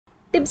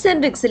Tips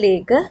and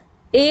ട്രിക്സിലേക്ക്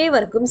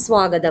ഏവർക്കും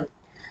സ്വാഗതം.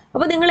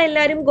 അപ്പോൾ നിങ്ങൾ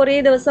എല്ലാവരും കുറേ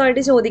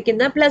ദിവസമായിട്ട്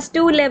ചോദിക്കുന്ന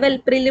 +2 ലെവൽ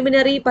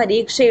പ്രിലിമിനറി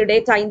പരീക്ഷയുടെ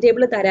ടൈം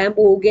ടേബിൾ തരാൻ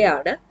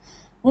പോവുകയാണ്.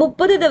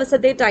 30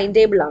 ദിവസത്തെ ടൈം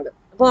ടേബിൾ ആണ്.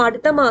 അപ്പോൾ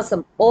അടുത്ത മാസം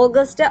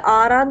ഓഗസ്റ്റ്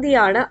 6-ാം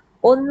തീയതിയാണ്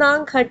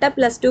ഒന്നാം ഘട്ട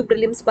 +2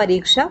 പ്രിലിംസ്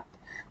പരീക്ഷ.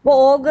 അപ്പോൾ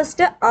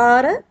ഓഗസ്റ്റ്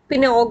 6,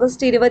 പിന്നെ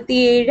ഓഗസ്റ്റ്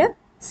 27,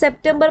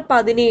 സെപ്റ്റംബർ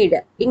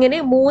 17 ഇങ്ങനെ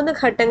 3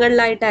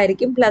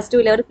 ഘട്ടങ്ങളിലായിട്ടായിരിക്കും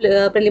 +2 ലെവൽ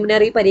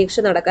പ്രിലിമിനറി പരീക്ഷ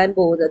നടക്കാൻ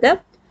പോകുന്നത്.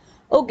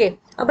 ഓക്കെ,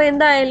 അപ്പൊ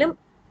എന്തായാലും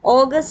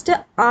ഓഗസ്റ്റ്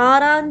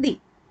 6-ാം തീയതി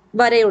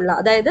വരെയുള്ള,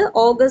 അതായത്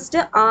ഓഗസ്റ്റ്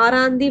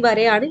 6-ാം തീയതി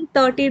വരെയാണ്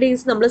 30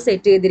 ഡേയ്സ് നമ്മൾ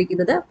സെറ്റ്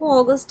ചെയ്തിരിക്കുന്നത്. അപ്പോൾ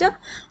ഓഗസ്റ്റ്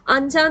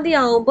 5-ാം തീയതി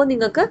ആവുമ്പോൾ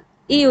നിങ്ങൾക്ക്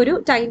ഈ ഒരു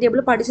ടൈം ടേബിൾ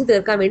പഠിച്ചു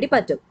തീർക്കാൻ വേണ്ടി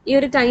പറ്റും. ഈ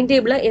ഒരു ടൈം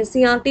ടേബിൾ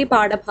SCRT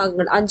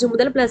പാഠഭാഗങ്ങൾ 5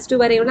 മുതൽ +2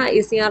 വരെയുള്ള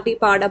SCRT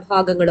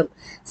പാഠഭാഗങ്ങളും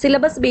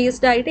സിലബസ്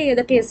ബേസ്ഡ് ആയിട്ട്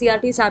ഏതൊക്കെ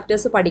SCRT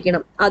ചാപ്റ്റേഴ്സ്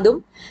പഠിക്കണം അതും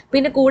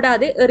പിന്നെ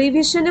കൂടാതെ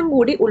റിവിഷനും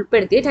കൂടി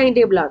ഉൾപ്പെടുത്തിയ ടൈം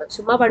ടേബിൾ ആണ്.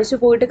 ചുമ്മാ പഠിച്ചു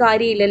പോയിട്ട്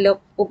കാര്യമില്ലല്ലോ.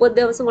 30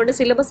 ദിവസം കൊണ്ട്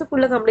സിലബസ്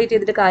ഫുള്ള് കംപ്ലീറ്റ്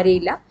ചെയ്തിട്ട്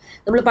കാര്യമില്ല.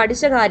 നമ്മൾ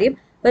പഠിച്ച കാര്യം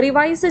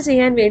റിവൈസ്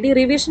ചെയ്യാൻ വേണ്ടി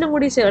റിവിഷനും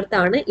കൂടി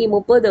ചേർത്താണ് ഈ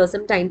 30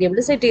 ദിവസം ടൈം ടേബിൾ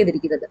സെറ്റ്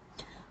ചെയ്തിരിക്കുന്നത്.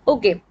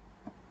 ഓക്കെ,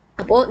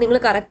 അപ്പോൾ നിങ്ങൾ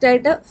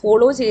കറക്റ്റായിട്ട്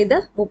ഫോളോ ചെയ്ത്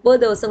 30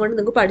 ദിവസം കൊണ്ട്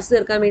നിങ്ങൾക്ക് പഠിച്ചു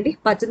തീർക്കാൻ വേണ്ടി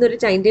പറ്റുന്ന ഒരു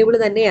ടൈം ടേബിൾ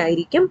തന്നെ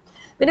ആയിരിക്കും.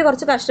 പിന്നെ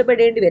കുറച്ച്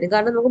കഷ്ടപ്പെടേണ്ടി വരും,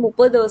 കാരണം നമുക്ക്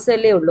 30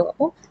 ദിവസമല്ലേ ഉള്ളൂ.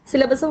 അപ്പോൾ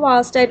സിലബസ്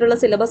വാസ്റ്റ് ആയിട്ടുള്ള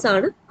സിലബസ്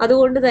ആണ്.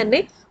 അതുകൊണ്ട് തന്നെ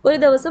ഒരു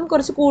ദിവസം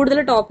കുറച്ച് കൂടുതൽ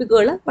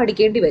ടോപ്പിക്കുകൾ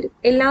പഠിക്കേണ്ടി വരും.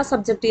 എല്ലാ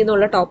സബ്ജക്റ്റിൽ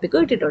നിന്നുള്ള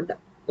ടോപ്പിക്കും ഇട്ടിട്ടുണ്ട്.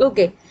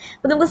 ഓക്കെ,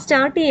 അപ്പൊ നമുക്ക്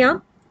സ്റ്റാർട്ട് ചെയ്യാം.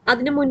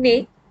 അതിനു മുന്നേ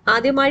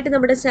ആദ്യമായിട്ട്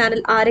നമ്മുടെ ചാനൽ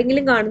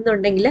ആരെങ്കിലും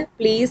കാണുന്നുണ്ടെങ്കിൽ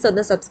പ്ലീസ്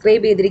ഒന്ന്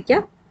സബ്സ്ക്രൈബ് ചെയ്തിരിക്കുക.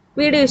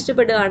 വീഡിയോ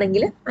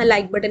ഇഷ്ടപ്പെടുകയാണെങ്കിൽ ആ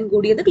ലൈക്ക് ബട്ടൺ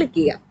കൂടി ഒന്ന് ക്ലിക്ക്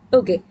ചെയ്യാം.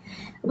 ഓക്കെ,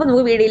 അപ്പൊ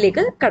നമുക്ക്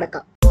വീഡിയോയിലേക്ക്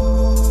കടക്കാം.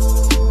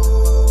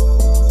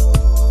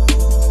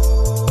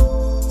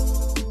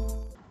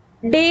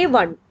 ഡേ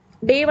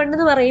വൺ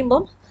എന്ന്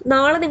പറയുമ്പോൾ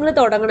നാളെ നിങ്ങൾ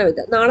തുടങ്ങണം.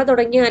 ഇത് നാളെ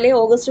തുടങ്ങിയാലേ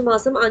ഓഗസ്റ്റ്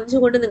മാസം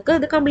 5 കൊണ്ട് നിങ്ങൾക്ക്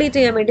ഇത് കംപ്ലീറ്റ്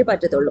ചെയ്യാൻ വേണ്ടി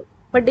പറ്റത്തുള്ളൂ.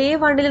 അപ്പൊ ഡേ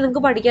 1-ൽ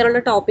നിങ്ങൾക്ക്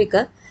പഠിക്കാനുള്ള topic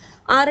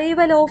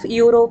arrival of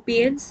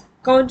യൂറോപ്പിയൻസ്,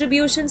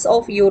 contributions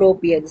of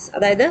യൂറോപ്പിയൻസ്,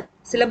 അതായത്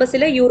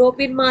സിലബസിലെ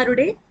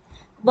യൂറോപ്യന്മാരുടെ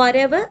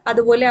വരവ്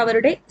അതുപോലെ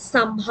അവരുടെ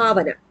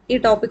സംഭാവന, ഈ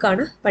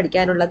ടോപ്പിക്കാണ്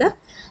പഠിക്കാനുള്ളത്.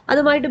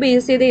 അതുമായിട്ട്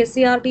ബേസ് ചെയ്ത്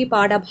SCRT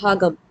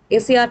പാഠഭാഗം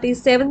SCRT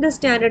 7th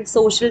standard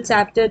social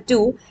chapter 2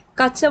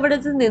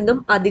 കച്ചവടത്തിൽ നിന്നും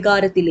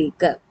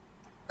അധികാരത്തിലേക്ക്.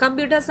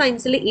 കമ്പ്യൂട്ടർ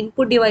സയൻസിൽ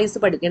ഇൻപുട്ട് ഡിവൈസ്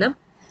പഠിക്കണം.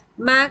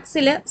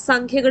 മാത്സില്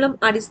സംഖ്യകളും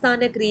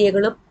അടിസ്ഥാന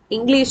ക്രിയകളും,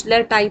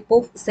 ഇംഗ്ലീഷില് ടൈപ്പ്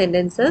ഓഫ്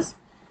സെന്റൻസസ്,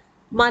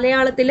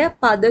 മലയാളത്തില്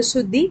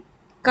പദശുദ്ധി,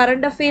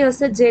 കറണ്ട്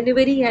അഫയേഴ്സ്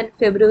ജനുവരി ആൻഡ്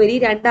ഫെബ്രുവരി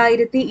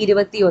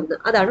 2021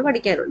 അതാണ്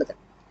പഠിക്കാനുള്ളത്.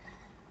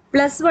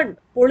 +1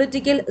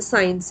 political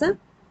science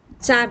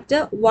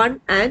chapter 1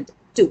 and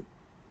 2.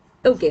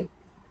 Okay,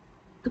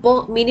 അപ്പോൾ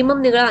മിനിമം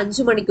നിങ്ങൾ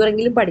 5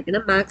 മണിക്കൂറെങ്കിലും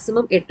പഠിക്കണം,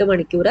 മാക്സിമം 8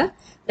 മണിക്കൂർ.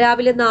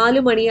 രാവിലെ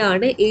 4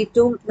 മണിയാണ്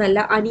ഏറ്റവും നല്ല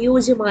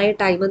അനുയോജ്യമായ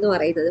ടൈം എന്ന്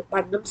പറയുന്നത്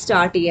പഠനം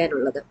സ്റ്റാർട്ട്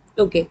ചെയ്യാനുള്ളത്.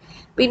 ഓക്കെ,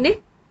 പിന്നെ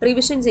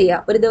റിവിഷൻ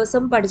ചെയ്യുക. ഒരു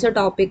ദിവസം പഠിച്ച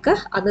ടോപ്പിക്ക്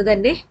അന്ന്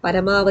തന്നെ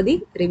പരമാവധി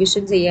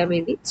റിവിഷൻ ചെയ്യാൻ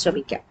വേണ്ടി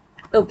ശ്രമിക്കാം.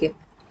 Okay,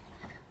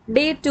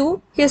 day 2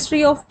 history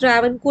of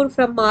Travancore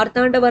from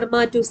Marthanda Varma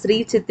to Shri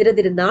Chithira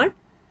Thirunal,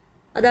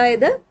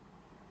 അതായത്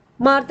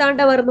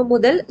മാർത്താണ്ഡവർമ്മ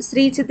മുതൽ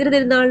ശ്രീ ചിത്തിര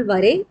തിരുനാൾ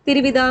വരെ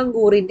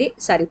തിരുവിതാംകൂറിന്റെ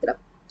ചരിത്രം.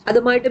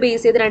 അതുമായിട്ട്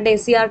ബേസ് ചെയ്ത് 2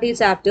 SCRT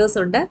ചാപ്റ്റേഴ്സ്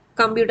ഉണ്ട്.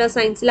 Computer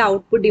സയൻസിലെ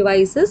output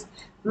devices,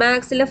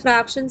 മാത്സിലെ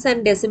fractions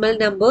and decimal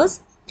numbers,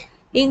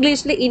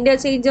 ഇംഗ്ലീഷിലെ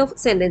ഇന്റർചേഞ്ച് ഓഫ്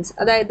സെന്റൻസ്,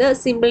 അതായത്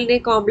സിമ്പിളിനെ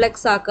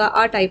കോംപ്ലക്സ് ആക്കുക,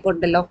 ആ ടൈപ്പ്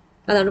ഉണ്ടല്ലോ,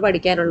 അതാണ്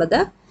പഠിക്കാനുള്ളത്.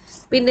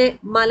 പിന്നെ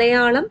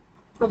Malayalam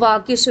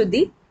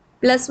വാക്യശുദ്ധി,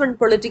 +1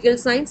 political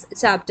science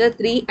chapter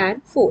 3 and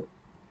 4.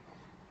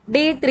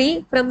 Day 3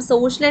 from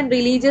social and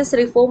religious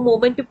reform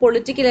movement to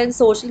political and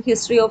social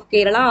history of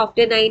Kerala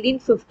after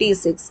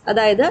 1956,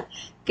 അതായത്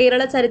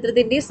കേരള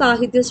ചരിത്രത്തിന്റെ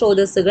സാഹിത്യ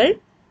സ്രോതസ്സുകൾ,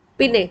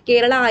 പിന്നെ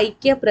കേരള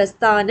ഐക്യ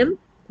പ്രസ്ഥാനം,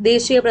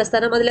 ദേശീയ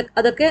പ്രസ്ഥാനം,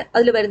 അതൊക്കെ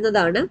അതിൽ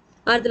വരുന്നതാണ്.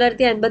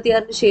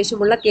 1956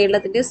 ശേഷമുള്ള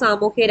കേരളത്തിന്റെ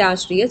സാമൂഹ്യ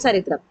രാഷ്ട്രീയ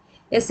ചരിത്രം.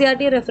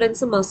 SCRT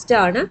റെഫറൻസ് മസ്റ്റ്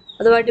ആണ്.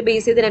 അതുമായിട്ട്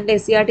ബേസ് ചെയ്ത് 2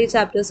 SCRT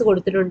ചാപ്റ്റേഴ്സ്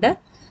കൊടുത്തിട്ടുണ്ട്.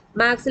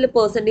 മാത്സിൽ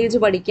പെർസെൻറ്റേജ്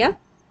പഠിക്കുക,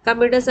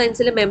 കമ്പ്യൂട്ടർ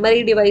സയൻസിൽ മെമ്മറി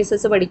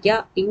ഡിവൈസസ് പഠിക്കുക,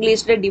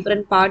 ഇംഗ്ലീഷിലെ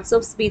ഡിഫറെൻറ്റ് പാർട്സ്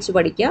ഓഫ് സ്പീച്ച്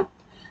പഠിക്കുക,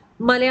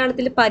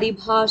 മലയാളത്തിൽ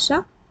പരിഭാഷ,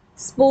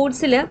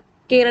 സ്പോർട്സിൽ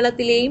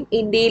കേരളത്തിലെയും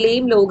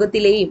ഇന്ത്യയിലെയും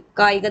ലോകത്തിലെയും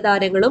കായിക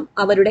താരങ്ങളും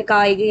അവരുടെ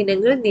കായിക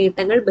ഇനങ്ങൾ,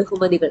 നേട്ടങ്ങൾ,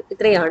 ബഹുമതികൾ,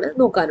 ഇത്രയാണ്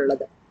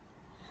നോക്കാനുള്ളത്.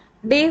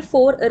 ഡേ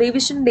 4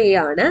 റിവിഷൻ ഡേ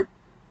ആണ്.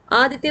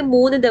 ആദ്യത്തെ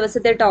 3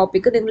 ദിവസത്തെ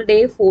ടോപ്പിക് നിങ്ങൾ ഡേ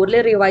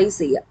 4-ൽ റിവൈസ്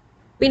ചെയ്യുക.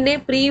 പിന്നെ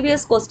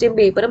പ്രീവിയസ് ക്വസ്റ്റ്യൻ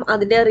പേപ്പറും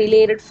അതിന്റെ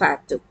റിലേറ്റഡ്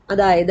ഫാക്റ്റും,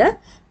 അതായത്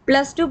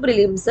 +2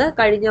 പ്രിലിംസ്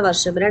കഴിഞ്ഞ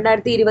വർഷം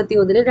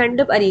 2021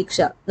 2 പരീക്ഷ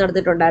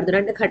നടന്നിട്ടുണ്ടായിരുന്നു,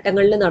 2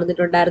 ഘട്ടങ്ങളിൽ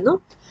നടന്നിട്ടുണ്ടായിരുന്നു.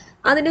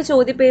 അതിന്റെ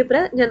ചോദ്യപേപ്പർ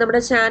ഞാൻ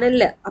നമ്മുടെ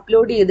ചാനലിൽ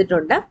അപ്ലോഡ്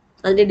ചെയ്തിട്ടുണ്ട്.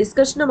 അതിന്റെ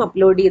ഡിസ്കഷനും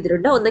അപ്ലോഡ്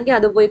ചെയ്തിട്ടുണ്ട്. ഒന്നെങ്കിൽ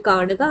അത് പോയി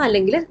കാണുക,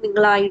 അല്ലെങ്കിൽ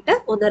നിങ്ങളായിട്ട്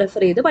ഒന്ന്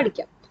റെഫർ ചെയ്ത്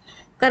പഠിക്കാം.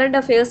 Current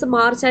affairs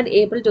March and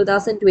April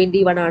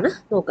 2021 ആണ്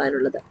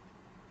നോക്കാനുള്ളത്.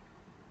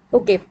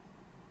 ഓക്കെ,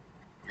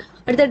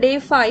 അടുത്ത ഡേ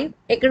 5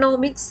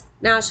 എക്കണോമിക്സ്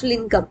നാഷണൽ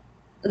ഇൻകം,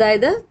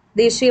 അതായത്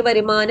ദേശീയ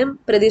വരുമാനം,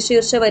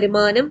 പ്രതിശീർഷ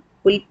വരുമാനം,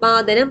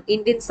 ഉൽപാദനം,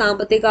 ഇന്ത്യൻ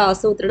സാമ്പത്തിക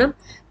ആസൂത്രണം,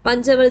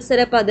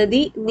 പഞ്ചവത്സര പദ്ധതി,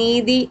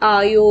 നീതി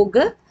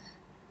ആയോഗ്,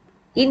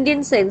 ഇന്ത്യൻ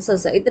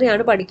സെൻസസ്,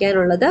 ഇത്രയാണ്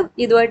പഠിക്കാനുള്ളത്.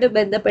 ഇതുമായിട്ട്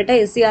ബന്ധപ്പെട്ട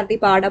SCRT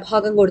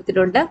പാഠഭാഗം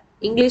കൊടുത്തിട്ടുണ്ട്.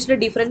 ഇംഗ്ലീഷിലെ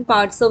different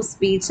parts of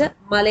speech,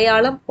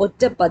 Malayalam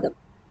ഒറ്റപ്പദം.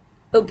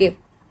 Okay,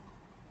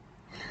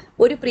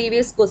 ഒരു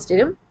പ്രീവിയസ്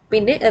ക്വസ്റ്റ്യനും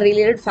പിന്നെ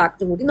റിലേറ്റഡ്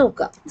ഫാക്റ്റും കൂടി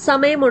നോക്കുക.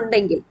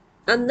 സമയമുണ്ടെങ്കിൽ,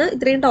 അന്ന്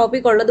ഇത്രയും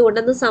ടോപ്പിക് ഉള്ളത് കൊണ്ട്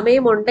അന്ന്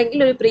സമയമുണ്ടെങ്കിൽ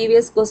ഒരു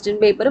പ്രീവിയസ് ക്വസ്റ്റ്യൻ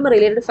പേപ്പറും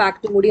റിലേറ്റഡ്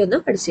ഫാക്റ്റും കൂടി ഒന്ന്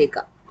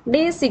പഠിച്ചേക്കാം.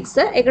 Day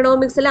 6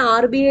 എക്കണോമിക്സിലെ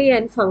RBI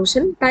and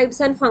function,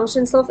 types and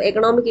functions of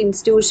economic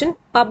institution,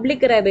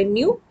 public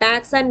revenue,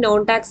 tax and non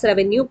tax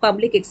revenue,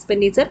 public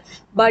expenditure,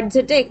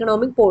 budget,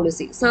 economic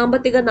policy,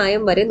 സാമ്പത്തിക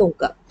നയം വരെ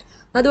നോക്കുക.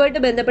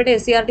 അതുമായിട്ട് ബന്ധപ്പെട്ട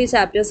SCRT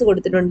ചാപ്റ്റേഴ്സ്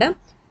കൊടുത്തിട്ടുണ്ട്.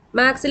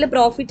 മാത്സിലെ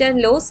പ്രോഫിറ്റ്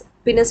ആൻഡ് ലോസ്,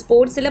 പിന്നെ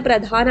സ്പോർട്സിലെ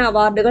പ്രധാന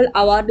അവാർഡുകൾ,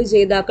 അവാർഡ്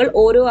ജേതാക്കൾ,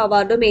 ഓരോ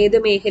അവാർഡും ഏത്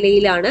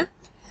മേഖലയിലാണ്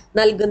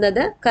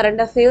നൽകുന്നത്,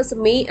 current affairs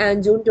May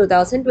and June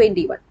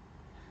 2021.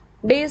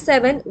 Day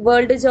 7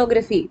 world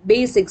geography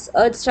basics,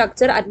 earth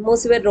structure,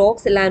 atmosphere,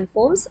 rocks, land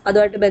forms,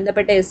 അതുമായിട്ട്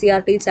ബന്ധപ്പെട്ട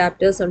SCRT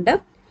ചാപ്റ്റേഴ്സ് ഉണ്ട്.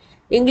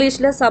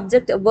 ഇംഗ്ലീഷിലെ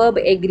subject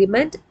verb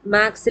agreement,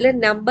 മാത്സിലെ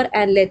number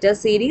and letter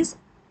series,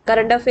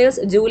 current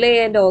affairs July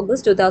and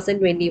August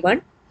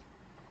 2021.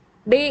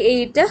 Day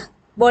 8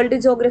 world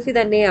geography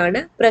തന്നെയാണ്,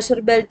 pressure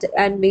belt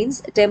and means,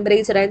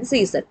 temperature and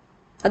season,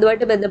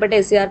 അതുമായിട്ട് ബന്ധപ്പെട്ട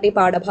SCRT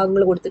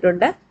പാഠഭാഗങ്ങൾ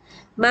കൊടുത്തിട്ടുണ്ട്.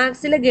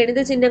 മാത്സിലെ ഗണിത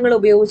ചിഹ്നങ്ങൾ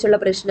ഉപയോഗിച്ചുള്ള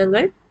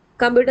പ്രശ്നങ്ങൾ,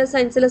 computer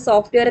സയൻസിലെ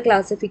software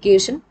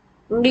classification,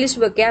 English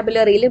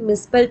വൊക്കാബുലറിയിലെ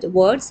misspelled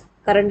words,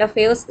 current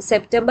affairs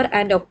September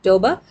and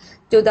October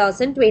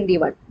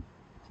 2021.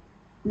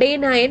 Day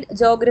 9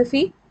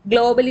 geography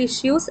global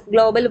issues,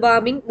 global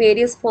warming,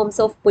 various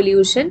forms of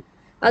pollution,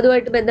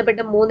 അതുമായിട്ട് ബന്ധപ്പെട്ട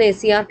 3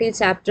 SCRT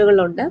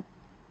ചാപ്റ്ററുകളുണ്ട്.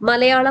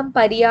 മലയാളം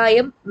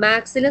പര്യായം,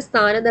 മാത്സിലെ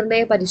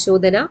സ്ഥാനനിർണയ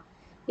പരിശോധന,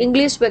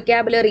 English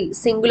vocabulary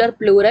singular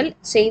plural,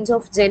 change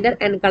of gender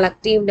and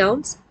collective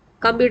nouns,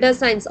 computer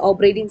science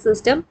operating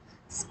system,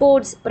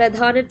 sports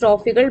പ്രധാന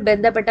ട്രോഫികൾ,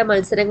 ബന്ധപ്പെട്ട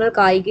മത്സരങ്ങൾ,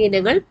 കായിക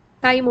ഇനങ്ങൾ.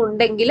 Time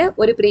ഉണ്ടെങ്കിൽ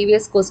ഒരു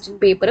പ്രീവിയസ് ക്വസ്റ്റ്യൻ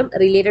പേപ്പറും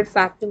റിലേറ്റഡ്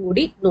ഫാക്റ്റും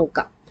കൂടി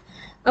നോക്കാം.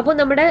 അപ്പോൾ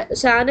നമ്മുടെ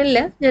ചാനലിൽ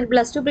ഞാൻ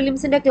പ്ലസ് 2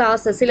 പ്രിലിംസിന്റെ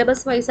ക്ലാസ്,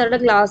 സിലബസ് വൈസാറുടെ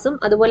ക്ലാസ്സും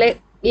അതുപോലെ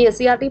ഈ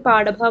SCRT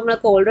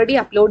പാഠഭാഗങ്ങളൊക്കെ ഓൾറെഡി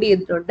അപ്ലോഡ്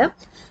ചെയ്തിട്ടുണ്ട്.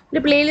 ഒരു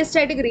പ്ലേലിസ്റ്റ്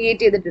ആയിട്ട്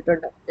ക്രിയേറ്റ്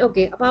ചെയ്തിട്ടുണ്ട്.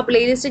 ഓക്കെ, അപ്പോൾ ആ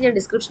പ്ലേലിസ്റ്റ് ഞാൻ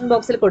ഡിസ്ക്രിപ്ഷൻ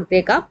ബോക്സിൽ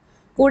കൊടുത്തേക്കാം.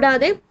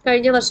 കൂടാതെ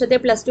കഴിഞ്ഞ വർഷത്തെ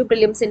പ്ലസ് 2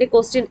 പ്രിലിംസിന്റെ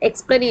ക്വസ്റ്റ്യൻ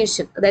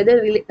എക്സ്പ്ലനേഷൻ, അതായത്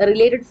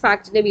റിലേറ്റഡ്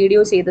ഫാക്റ്റിന്റെ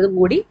വീഡിയോ ചെയ്തതും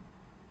കൂടി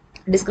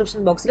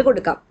ഡിസ്ക്രിപ്ഷൻ ബോക്സിൽ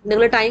കൊടുക്കാം.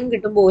 നിങ്ങൾ ടൈം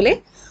കിട്ടും പോലെ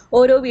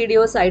ഓരോ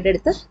വീഡിയോസ് ആയിട്ട്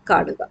എടുത്ത്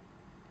കാണുക.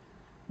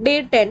 Day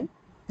 10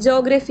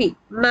 geography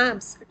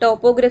maps,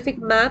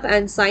 topographic map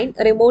and sign,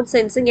 remote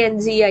sensing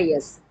and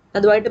GIS,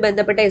 അതുമായിട്ട്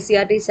ബന്ധപ്പെട്ട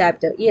SCRT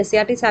ചാപ്റ്റർ. ഈ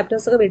SCRT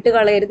ചാപ്റ്റേഴ്സ് ഒക്കെ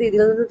വിട്ടുകളയരുത്,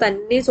 ഇതിൽ നിന്ന്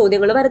തന്നെ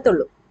ചോദ്യങ്ങൾ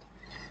വരത്തുള്ളൂ.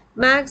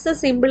 Maths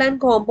simple and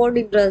compound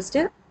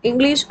interest,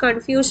 English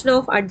confusion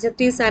of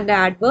adjectives and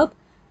adverb,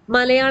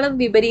 Malayalam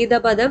വിപരീത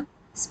പദം,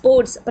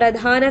 സ്പോർട്സ്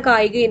പ്രധാന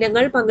കായിക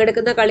ഇനങ്ങൾ,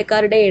 പങ്കെടുക്കുന്ന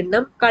കളിക്കാരുടെ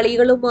എണ്ണം,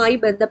 കളികളുമായി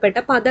ബന്ധപ്പെട്ട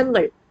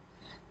പദങ്ങൾ.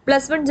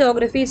 പ്ലസ് 1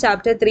 ജോഗ്രഫി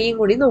ചാപ്റ്റർ 3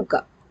 കൂടി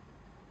നോക്കാം.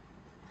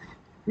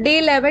 ഡേ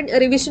 11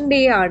 റിവിഷൻ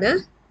ഡേ ആണ്.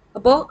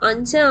 അപ്പോൾ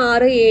 5,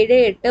 6, 7,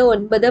 8,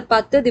 9,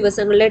 10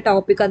 ദിവസങ്ങളിലെ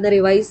ടോപ്പിക് അന്ന്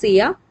റിവൈസ്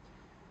ചെയ്യുക.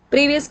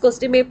 Previous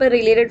question paper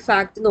related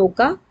fact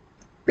നോക്കുക.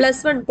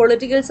 Plus 1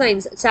 political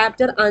science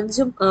chapter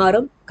 5ഉം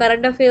 6ഉം,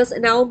 current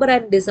affairs November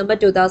and December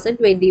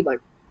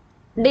 2021.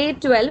 Day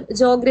 12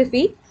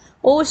 geography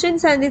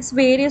oceans and it's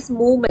various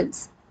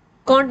movements,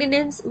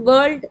 continents,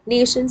 world,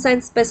 Nations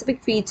and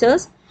specific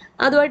features,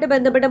 അതുമായിട്ട്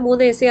ബന്ധപ്പെട്ട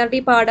 3 SCRT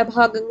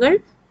പാഠഭാഗങ്ങൾ.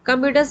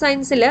 Computer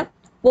സയൻസിൽ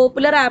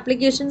popular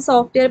application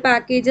software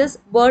packages,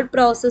 word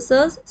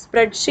processors,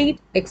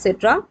 spreadsheet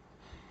etcetera.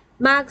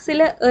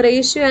 മാത്സിലെ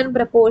ratio and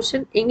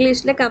proportion,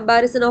 ഇംഗ്ലീഷിലെ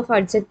comparison of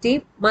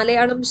adjective,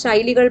 Malayalam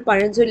ശൈലികൾ,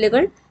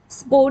 പഴഞ്ചൊല്ലുകൾ,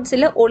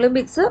 സ്പോർട്സിൽ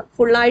Olympics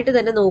ഫുള്ളായിട്ട്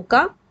തന്നെ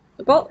നോക്കാം.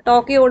 അപ്പോൾ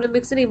ടോക്കിയോ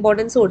ഒളിമ്പിക്സിന്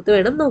ഇമ്പോർട്ടൻസ് കൊടുത്ത്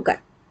വേണം നോക്കാൻ.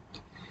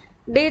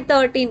 ഡേ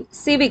 13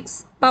 സിവിക്സ്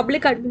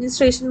പബ്ലിക്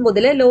അഡ്മിനിസ്ട്രേഷൻ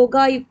മുതൽ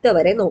ലോകായുക്ത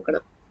വരെ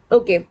നോക്കണം.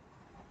 ഓക്കെ,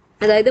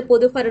 അതായത്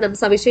പൊതുഭരണം,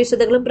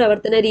 സവിശേഷതകളും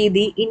പ്രവർത്തന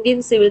രീതി, ഇന്ത്യൻ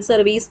സിവിൽ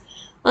സർവീസ്,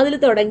 അതിൽ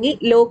തുടങ്ങി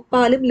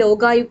ലോക്പാലും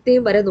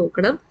ലോകായുക്തയും വരെ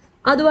നോക്കണം.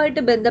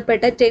 അതുമായിട്ട്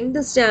ബന്ധപ്പെട്ട 10th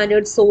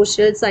standard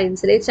social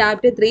സയൻസിലെ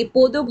chapter 3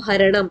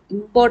 പൊതുഭരണം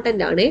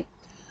important ആണ്.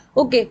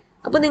 ഓക്കെ,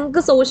 അപ്പൊ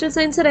നിങ്ങൾക്ക് സോഷ്യൽ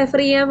സയൻസ്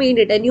റെഫർ ചെയ്യാൻ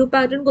വേണ്ടിയിട്ട് ന്യൂ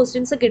പാറ്റേൺ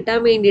ക്വസ്റ്റ്യൻസ് കിട്ടാൻ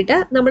വേണ്ടിയിട്ട്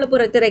നമ്മൾ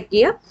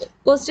പുറത്തിറക്കിയ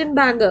ക്വസ്റ്റ്യൻ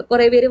ബാങ്ക്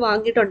കുറെ പേര്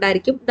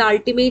വാങ്ങിയിട്ടുണ്ടായിരിക്കും, ദ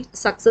അൾട്ടിമേറ്റ്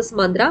സക്സസ്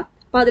മന്ത്ര.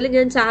 അപ്പൊ അതിൽ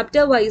ഞാൻ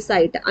ചാപ്റ്റർ വൈസ്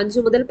ആയിട്ട്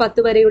 5 മുതൽ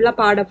 10 വരെയുള്ള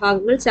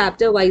പാഠഭാഗങ്ങൾ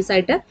ചാപ്റ്റർ വൈസ്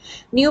ആയിട്ട്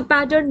ന്യൂ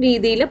പാറ്റേൺ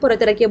രീതിയിൽ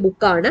പുറത്തിറക്കിയ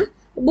ബുക്കാണ്.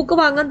 ബുക്ക്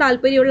വാങ്ങാൻ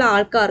താല്പര്യമുള്ള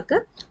ആൾക്കാർക്ക്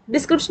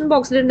ഡിസ്ക്രിപ്ഷൻ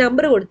ബോക്സിൽ ഒരു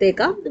നമ്പർ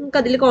കൊടുത്തേക്കാം, നിങ്ങൾക്ക്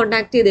അതിൽ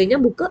കോൺടാക്ട് ചെയ്ത്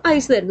കഴിഞ്ഞാൽ ബുക്ക്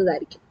അയച്ചു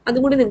തരുന്നതായിരിക്കും.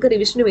 അതും കൂടി നിങ്ങൾക്ക്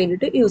റിവിഷന്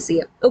വേണ്ടിയിട്ട് യൂസ്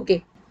ചെയ്യാം. Okay,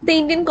 the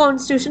Indian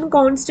constitution,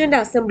 constituent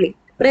assembly,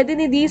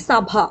 പ്രതിനിധി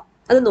സഭ,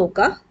 അത്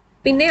നോക്കാം.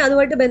 പിന്നെ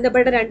അതുമായിട്ട്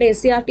ബന്ധപ്പെട്ട 2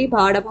 SCRT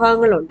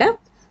പാഠഭാഗങ്ങളുണ്ട്.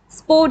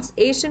 Sports,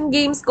 Asian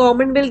games,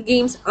 Commonwealth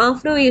games,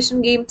 Afro Asian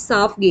games,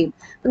 SAFF game.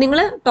 നിങ്ങൾ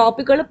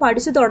ടോപ്പിക്കുകൾ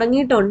പഠിച്ചു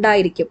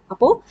തുടങ്ങിയിട്ടുണ്ടായിരിക്കും.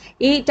 അപ്പോൾ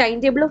ഈ ടൈം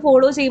ടേബിൾ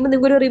ഫോളോ ചെയ്യുമ്പോൾ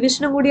നിങ്ങൾക്ക് ഒരു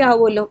റിവിഷനും കൂടി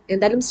ആവുമല്ലോ.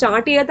 എന്തായാലും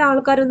സ്റ്റാർട്ട് ചെയ്യാത്ത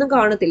ആൾക്കാരൊന്നും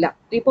കാണത്തില്ല.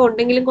 ഇപ്പോൾ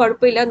ഉണ്ടെങ്കിലും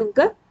കുഴപ്പമില്ല,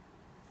 നിങ്ങൾക്ക്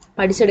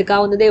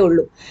പഠിച്ചെടുക്കാവുന്നതേ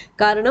ഉള്ളൂ.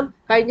 കാരണം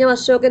കഴിഞ്ഞ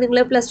വർഷമൊക്കെ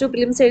നിങ്ങൾ പ്ലസ് 2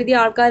 പ്രിലിംസ് എഴുതിയ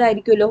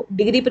ആൾക്കാരായിരിക്കുമല്ലോ,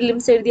 ഡിഗ്രി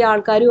പ്രിലിംസ് എഴുതിയ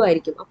ആൾക്കാരും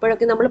ആയിരിക്കും.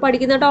 അപ്പോഴൊക്കെ നമ്മൾ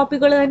പഠിക്കുന്ന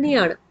ടോപ്പിക്കുകൾ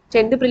തന്നെയാണ്.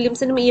 10th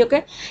പ്രിലിംസിനും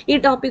ഈ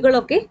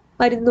ടോപ്പിക്കുകളൊക്കെ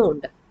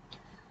വരുന്നുമുണ്ട്.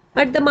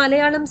 അടുത്ത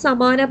മലയാളം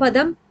സമാന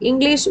പദം,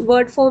 English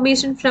word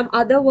formation from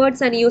other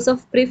words and use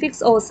of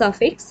prefix or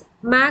suffix,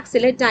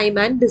 മാത്സിലെ time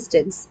and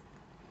distance.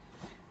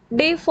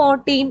 Day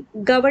 14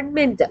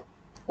 government.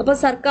 അപ്പൊ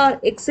സർക്കാർ,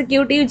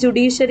 എക്സിക്യൂട്ടീവ്,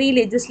 ജുഡീഷ്യറി,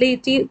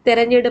 ലെജിസ്ലേറ്റീവ്,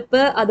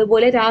 തെരഞ്ഞെടുപ്പ്,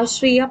 അതുപോലെ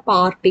രാഷ്ട്രീയ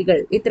പാർട്ടികൾ,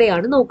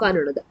 ഇത്രയാണ്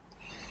നോക്കാനുള്ളത്.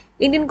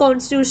 Indian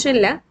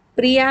കോൺസ്റ്റിറ്റ്യൂഷനിലെ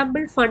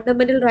preamble,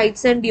 fundamental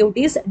rights and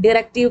duties,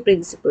 directive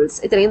principles,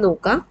 ഇത്രയും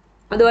നോക്കാം.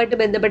 അതുമായിട്ട്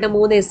ബന്ധപ്പെട്ട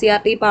 3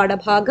 SCRT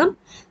പാഠഭാഗം.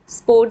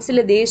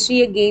 സ്പോർട്സിലെ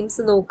ദേശീയ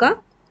ഗെയിംസ് നോക്കാം.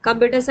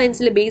 കമ്പ്യൂട്ടർ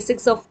സയൻസിലെ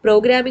ബേസിക്സ് ഓഫ്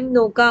പ്രോഗ്രാമിംഗ്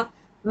നോക്കാം.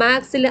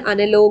 മാത്സിലെ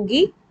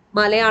അനലോഗി,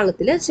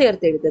 മലയാളത്തില്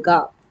ചേർത്തെഴുതുക.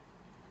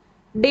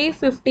 ഡേ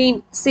 15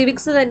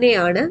 സിവിക്സ്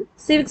തന്നെയാണ്.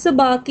 സിവിക്സ്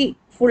ബാക്കി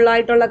ഫുൾ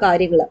ആയിട്ടുള്ള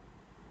കാര്യങ്ങൾ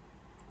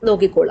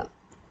നോക്കിക്കോളാം.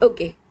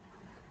 ഓക്കെ.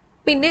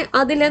 പിന്നെ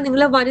അതിൽ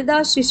നിങ്ങൾ വനിതാ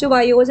ശിശു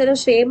വയോജന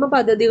ക്ഷേമ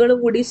പദ്ധതികളും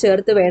കൂടി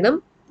ചേർത്ത് വേണം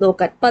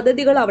നോക്കാൻ.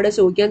 പദ്ധതികൾ അവിടെ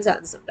ചോദിക്കാൻ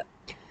ചാൻസ് ഉണ്ട്.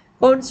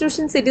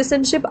 Constitution,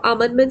 citizenship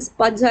amendments,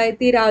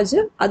 Panchayati Raj,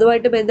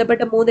 അതുമായിട്ട്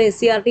ബന്ധപ്പെട്ട 3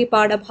 SCRT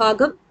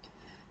പാഠഭാഗം.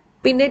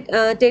 പിന്നെ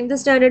 10th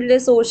സ്റ്റാൻഡേർഡിലെ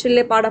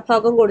സോഷ്യലിലെ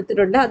പാഠഭാഗം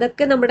കൊടുത്തിട്ടുണ്ട്.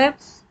 അതൊക്കെ നമ്മുടെ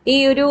ഈ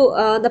ഒരു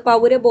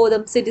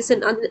പൗരബോധം, സിറ്റിസൺ,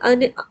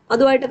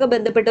 അതുമായിട്ടൊക്കെ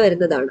ബന്ധപ്പെട്ട്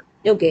വരുന്നതാണ്.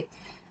 ഓക്കെ.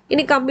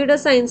 ഇനി computer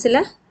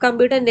സയൻസിലെ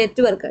computer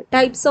network,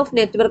 types of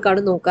network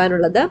ആണ്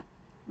നോക്കാനുള്ളത്.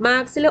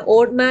 മാത്സിൽ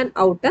ഓഡ് മാൻ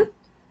ഔട്ട്,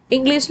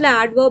 ഇംഗ്ലീഷിലെ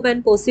adverb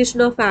and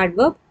position of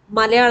adverb,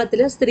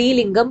 മലയാളത്തില്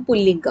സ്ത്രീലിംഗം,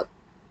 പുല്ലിംഗം.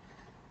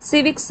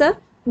 സിവിക്സ്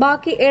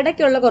ബാക്കി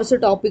ഇടയ്ക്കുള്ള കുറച്ച്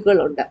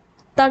ടോപ്പിക്കുകളുണ്ട്.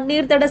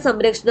 തണ്ണീർത്തട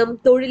സംരക്ഷണം,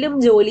 തൊഴിലും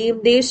ജോലിയും,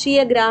 ദേശീയ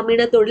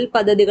ഗ്രാമീണ തൊഴിൽ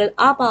പദ്ധതികൾ,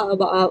 ആ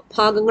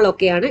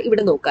ഭാഗങ്ങളൊക്കെയാണ്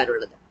ഇവിടെ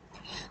നോക്കാനുള്ളത്.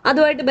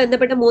 അതുമായിട്ട്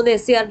ബന്ധപ്പെട്ട 3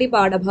 SCRT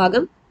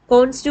പാഠഭാഗം.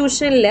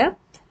 കോൺസ്റ്റിറ്റ്യൂഷനില്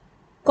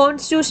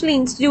constitutional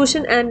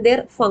institution and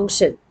their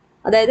function,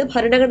 അതായത്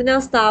ഭരണഘടനാ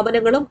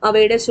സ്ഥാപനങ്ങളും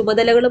അവയുടെ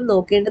ചുമതലകളും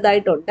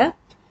നോക്കേണ്ടതായിട്ടുണ്ട്.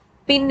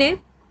 പിന്നെ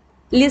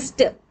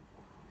list,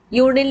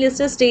 union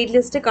list, state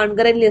list,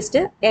 concurrent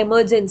list,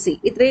 emergency,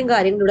 ഇത്രയും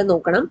കാര്യങ്ങൾ ഇവിടെ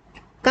നോക്കണം.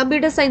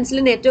 കമ്പ്യൂട്ടർ സയൻസിൽ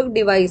network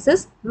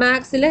devices,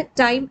 മാത്സിൽ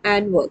time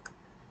and work,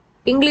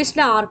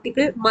 ഇംഗ്ലീഷിലെ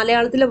ആർട്ടിക്കിൾ,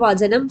 മലയാളത്തിലെ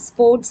വചനം,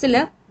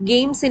 സ്പോർട്സില്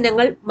ഗെയിംസ്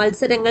ഇനങ്ങൾ,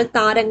 മത്സരങ്ങൾ,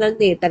 താരങ്ങൾ,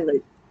 നേട്ടങ്ങൾ.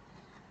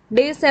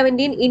 ഡേ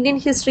 17 ഇന്ത്യൻ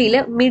ഹിസ്റ്ററിയിൽ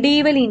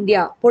medieval India,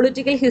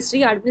 political history,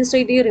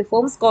 administrative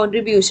reforms,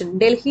 contribution,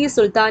 Delhi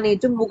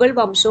സുൽത്താനേറ്റും Mughal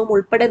വംശവും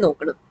ഉൾപ്പെടെ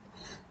നോക്കണം.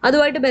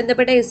 അതുമായിട്ട്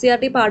ബന്ധപ്പെട്ട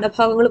SCRT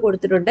പാഠഭാഗങ്ങൾ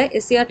കൊടുത്തിട്ടുണ്ട്.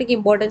 SCRTക്ക്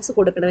ഇമ്പോർട്ടൻസ്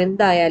കൊടുക്കണം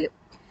എന്തായാലും.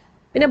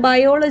 പിന്നെ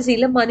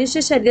ബയോളജിയിൽ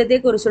മനുഷ്യ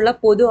ശരീരത്തെക്കുറിച്ചുള്ള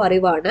പൊതു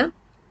അറിവാണ്.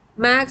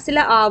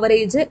 മാത്സിലെ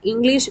average,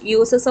 English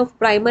uses of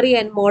primary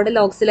and modal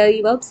auxiliary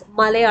verbs,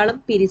 Malayalam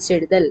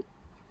പിരിച്ചെഴുതൽ.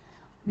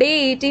 Day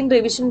 18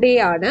 revision day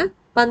ആണ്.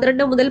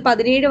 12 മുതൽ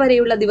 17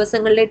 വരെയുള്ള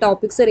ദിവസങ്ങളിലെ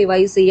ടോപ്പിക്സ്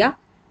റിവൈസ് ചെയ്യുക.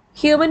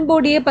 ഹ്യൂമൻ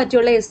ബോഡിയെ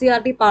പറ്റിയുള്ള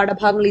SCRT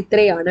പാഠഭാഗങ്ങൾ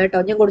ഇത്രയാണ്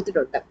കേട്ടോ, ഞാൻ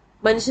കൊടുത്തിട്ടുണ്ട്.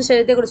 മനുഷ്യ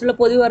ശരീരത്തെ കുറിച്ചുള്ള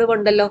പൊതു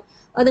അറിവുണ്ടല്ലോ,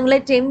 അത് നിങ്ങളെ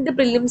 10th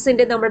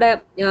പ്രിലിംസിന്റെ നമ്മുടെ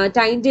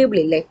ടൈം ടേബിൾ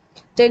ഇല്ലേ,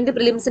 10th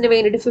പ്രിലിംസിന്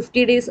വേണ്ടിയിട്ട്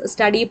 50 days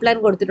സ്റ്റഡി പ്ലാൻ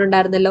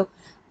കൊടുത്തിട്ടുണ്ടായിരുന്നല്ലോ.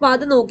 അപ്പൊ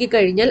അത്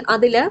നോക്കിക്കഴിഞ്ഞാൽ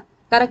അതില്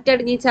കറക്റ്റ്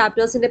ആയിട്ട് ഈ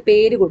ചാപ്റ്റേഴ്സിന്റെ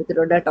പേര്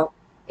കൊടുത്തിട്ടുണ്ട് കേട്ടോ,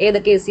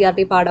 ഏതൊക്കെ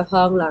SCRT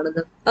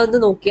പാഠഭാഗങ്ങളാണെന്ന്. അതൊന്ന്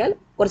നോക്കിയാൽ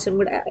കുറച്ചും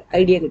കൂടെ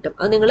ഐഡിയ കിട്ടും.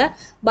 അത് നിങ്ങൾ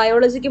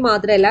ബയോളജിക്ക്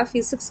മാത്രമല്ല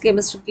ഫിസിക്സ്,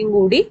 കെമിസ്ട്രിക്കും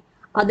കൂടി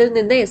അതിൽ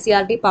നിന്ന്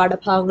SCRT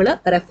പാഠഭാഗങ്ങൾ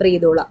റെഫർ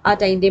ചെയ്തോളാം, ആ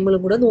ടൈം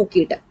ടേബിളും കൂടെ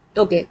നോക്കിയിട്ട്.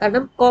 ഓക്കെ,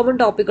 കാരണം common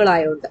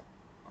ടോപ്പിക്കുകളായതുകൊണ്ട്.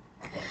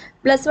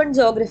 +1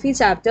 geography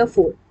chapter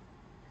 4.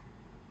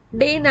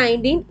 Day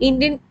 19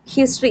 Indian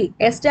history,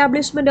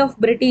 establishment of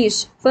British,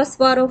 first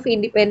war of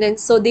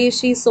independence,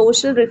 സ്വദേശി,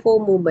 സോഷ്യൽ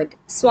റിഫോം മൂവ്മെന്റ്,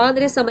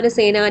 സ്വാതന്ത്ര്യ സമര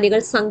സേനാനികൾ,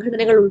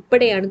 സംഘടനകൾ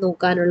ഉൾപ്പെടെയാണ്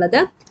നോക്കാനുള്ളത്.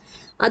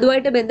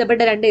 അതുമായിട്ട്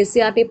ബന്ധപ്പെട്ട 2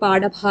 SCRT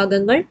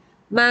പാഠഭാഗങ്ങൾ.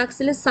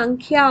 മാത്സിലെ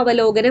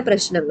സംഖ്യാവലോകന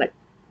പ്രശ്നങ്ങൾ,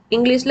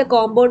 ഇംഗ്ലീഷിലെ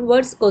compound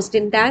words,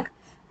 question tag.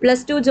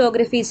 +2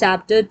 geography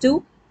chapter 2.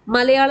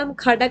 Malayalam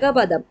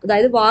ഘടകപദം,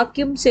 അതായത്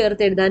വാക്യം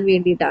ചേർത്ത് എഴുതാൻ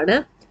വേണ്ടിയിട്ടാണ്.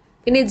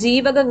 പിന്നെ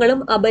ജീവകങ്ങളും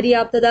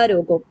അപര്യാപ്തതാ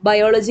രോഗവും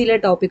ബയോളജിയിലെ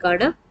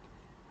ടോപ്പിക്കാണ്.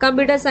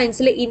 കമ്പ്യൂട്ടർ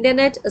സയൻസിലെ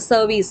ഇന്റർനെറ്റ്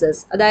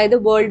സർവീസസ്, അതായത്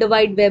വേൾഡ്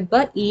വൈഡ്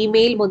വെബ്,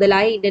 ഇമെയിൽ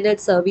മുതലായ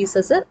ഇന്റർനെറ്റ്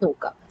സർവീസസ്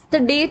നോക്കാം.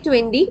 Day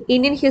 20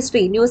 Indian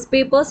history, news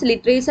papers,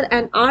 literature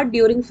and art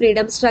during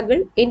freedom struggle,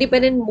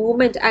 independent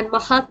movement and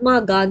Mahatma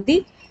Gandhi,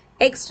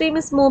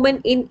 extremist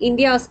movement in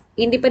India's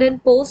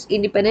independent post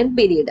independent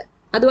period.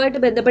 അതുമായിട്ട്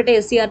ബന്ധപ്പെട്ട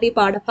SCRT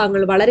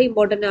പാഠഭാഗങ്ങൾ വളരെ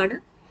important ആണ്.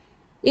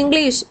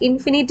 English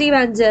infinitive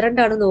and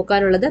gerund ആണ്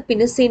നോക്കാനുള്ളത്.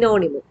 പിന്നെ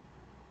സിനോണിമം.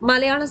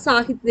 മലയാള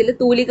സാഹിത്യത്തിൽ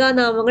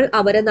തൂലികാനാമങ്ങൾ,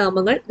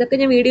 അപരനാമങ്ങൾ, ഇതൊക്കെ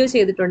ഞാൻ വീഡിയോ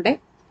ചെയ്തിട്ടുണ്ട്.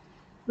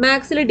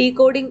 മാത്സിൽ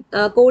decoding,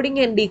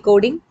 coding and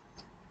decoding.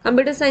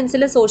 Computer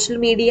സയൻസിൽ സോഷ്യൽ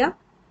മീഡിയ.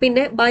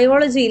 പിന്നെ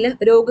ബയോളജിയിൽ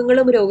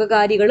രോഗങ്ങളും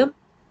രോഗകാരികളും.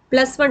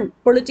 +1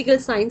 political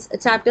science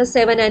chapter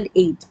 7 and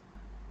 8.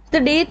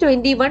 Day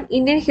 21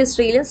 Indian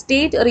ഹിസ്റ്ററിയിൽ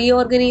state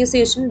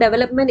reorganisation,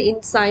 development in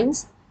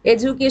science,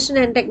 education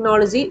and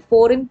technology,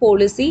 foreign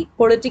policy,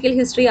 political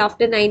history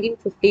after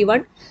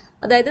 1951,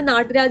 അതായത്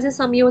നാട്ടുരാജ്യ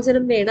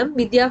സംയോജനം വേണം,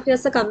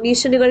 വിദ്യാഭ്യാസ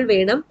കമ്മീഷനുകൾ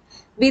വേണം,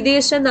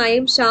 വിദേശ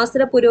നയം,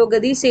 ശാസ്ത്ര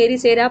പുരോഗതി,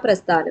 ചേരിചേരാ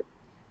പ്രസ്ഥാനം.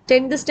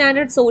 10th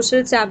സ്റ്റാൻഡേർഡ്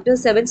സോഷ്യൽ ചാപ്റ്റർ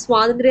 7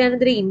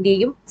 സ്വാതന്ത്ര്യാനന്തര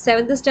ഇന്ത്യയും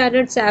 7th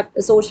standard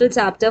social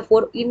chapter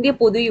 4 India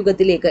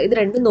പൊതുയുഗത്തിലേക്ക്. ഇത്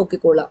രണ്ടും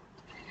നോക്കിക്കോളാം.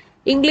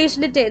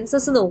 ഇംഗ്ലീഷിൽ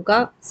ടെൻസസ്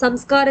നോക്കാം.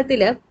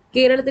 സംസ്കാരത്തില്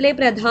കേരളത്തിലെ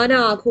പ്രധാന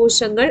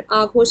ആഘോഷങ്ങൾ,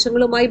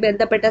 ആഘോഷങ്ങളുമായി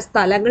ബന്ധപ്പെട്ട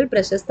സ്ഥലങ്ങൾ,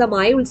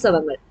 പ്രശസ്തമായ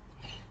ഉത്സവങ്ങൾ.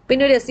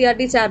 പിന്നെ ഒരു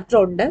SCRT ചാപ്റ്റർ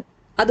ഉണ്ട്,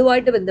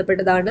 അതുമായിട്ട്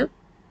ബന്ധപ്പെട്ടതാണ്.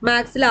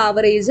 മാത്സിൽ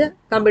ആവറേജ്,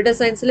 കമ്പ്യൂട്ടർ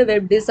സയൻസിൽ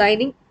വെബ്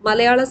ഡിസൈനിങ്,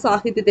 മലയാള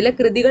സാഹിത്യത്തിലെ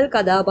കൃതികൾ,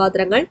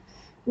 കഥാപാത്രങ്ങൾ,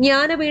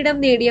 ജ്ഞാനപീഠം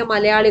നേടിയ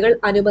മലയാളികൾ,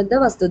 അനുബന്ധ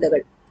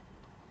വസ്തുതകൾ.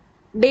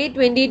 Day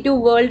 22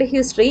 world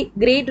history,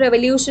 great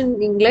revolution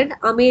in England,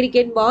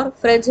 American war,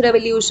 French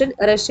revolution,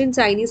 Russian,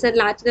 Chinese and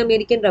Latin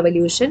American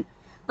revolution,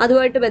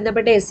 അതുമായിട്ട്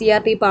ബന്ധപ്പെട്ട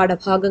SCRT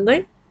പാഠഭാഗങ്ങൾ.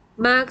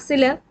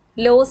 മാത്സില്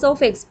ലോസ്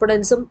ഓഫ്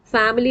എക്സ്പൊണൻസും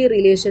ഫാമിലി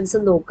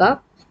റിലേഷൻസും നോക്കാം.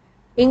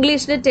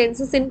 ഇംഗ്ലീഷില്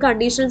ടെൻസസ് ഇൻ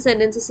കണ്ടീഷണൽ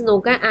സെന്റൻസസ്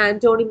നോക്കാം,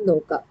 ആന്റോണിം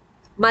നോക്കാം.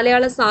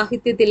 മലയാള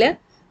സാഹിത്യത്തില്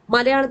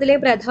മലയാളത്തിലെ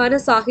പ്രധാന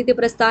സാഹിത്യ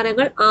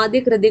പ്രസ്ഥാനങ്ങൾ, ആദ്യ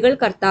കൃതികൾ,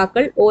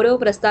 കർത്താക്കൾ, ഓരോ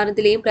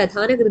പ്രസ്ഥാനത്തിലെയും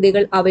പ്രധാന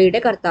കൃതികൾ, അവയുടെ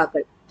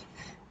കർത്താക്കൾ.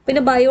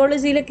 പിന്നെ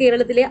ബയോളജിയിൽ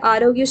കേരളത്തിലെ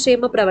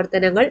ആരോഗ്യക്ഷേമ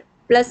പ്രവർത്തനങ്ങൾ,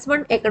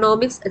 +1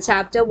 എക്കണോമിക്സ്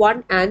ചാപ്റ്റർ 1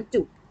 and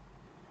 2.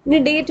 ഇനി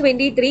day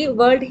 23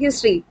 world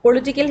history,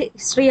 political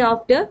history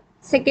after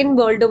second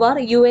world war,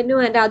 UNO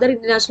and other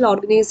international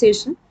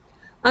organisation,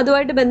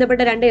 അതുമായിട്ട്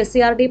ബന്ധപ്പെട്ട 2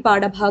 SCRT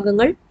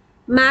പാഠഭാഗങ്ങൾ.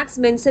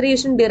 മാത്സ്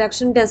മെൻസറേഷൻ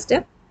ഡിറക്ഷൻ ടെസ്റ്റ്,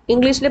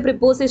 ഇംഗ്ലീഷിലെ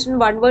preposition,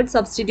 one word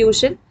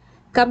substitution,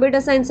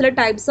 computer സയൻസിലെ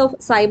types of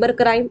cyber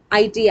crime,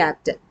 IT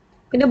act.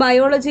 പിന്നെ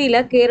ബയോളജിയിൽ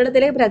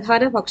കേരളത്തിലെ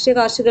പ്രധാന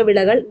ഭക്ഷ്യകാർഷിക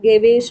വിളകൾ,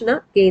 ഗവേഷണ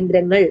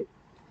കേന്ദ്രങ്ങൾ.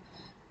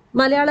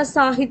 മലയാള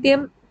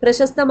സാഹിത്യം,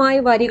 പ്രശസ്തമായ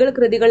വരികൾ,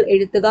 കൃതികൾ,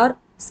 എഴുത്തുകാർ.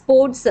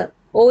 സ്പോർട്സ്,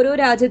 ഓരോ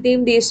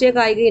രാജ്യത്തെയും ദേശീയ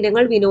കായിക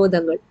ഇനങ്ങൾ,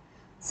 വിനോദങ്ങൾ.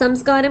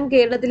 സംസ്കാരം,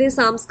 കേരളത്തിലെ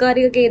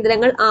സാംസ്കാരിക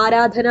കേന്ദ്രങ്ങൾ,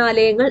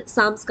 ആരാധനാലയങ്ങൾ,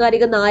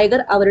 സാംസ്കാരിക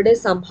നായകർ, അവരുടെ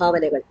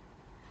സംഭാവനകൾ.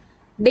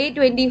 Day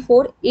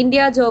 24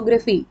 India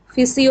geography,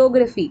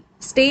 physiography,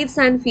 States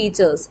and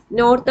features,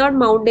 northern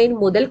mountain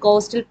മുതൽ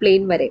കോസ്റ്റൽ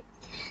പ്ലെയിൻ വരെ.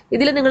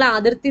 ഇതിൽ നിങ്ങൾ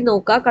അതിർത്തി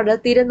നോക്കുക,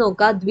 കടൽത്തീരം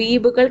നോക്കുക,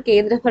 ദ്വീപുകൾ,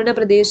 കേന്ദ്രഭരണ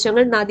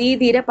പ്രദേശങ്ങൾ,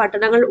 നദീതീര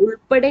പട്ടണങ്ങൾ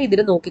ഉൾപ്പെടെ ഇതിൽ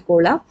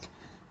നോക്കിക്കോളാം.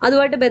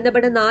 അതുമായിട്ട്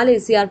ബന്ധപ്പെട്ട 4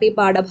 SCRT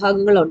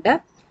പാഠഭാഗങ്ങളുണ്ട്.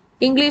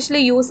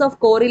 ഇംഗ്ലീഷിലെ യൂസ് ഓഫ്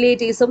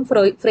കോറിലേറ്റീവ്സും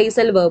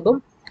ഫ്രേസൽ വെർബും,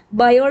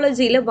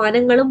 ബയോളജിയിലെ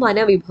വനങ്ങളും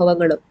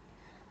വനവിഭവങ്ങളും.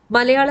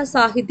 മലയാള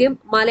സാഹിത്യം,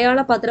 മലയാള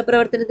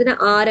പത്രപ്രവർത്തനത്തിന്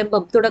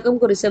ആരംഭം, തുടക്കം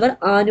കുറിച്ചവർ,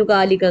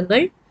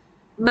 ആനുകാലികങ്ങൾ.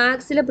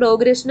 മാത്സിലെ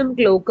പ്രോഗ്രഷനും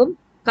ക്ലോക്കും.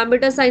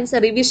 കമ്പ്യൂട്ടർ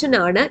സയൻസ് റിവിഷൻ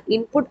ആണ്,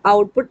 input,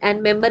 output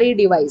and memory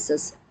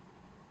devices.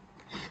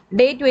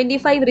 Day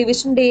 25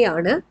 revision day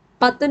ആണ്.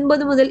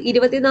 19 മുതൽ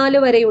 24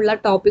 വരെയുള്ള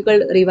ടോപ്പിക്കുകൾ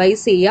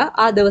റിവൈസ് ചെയ്യുക,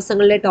 ആ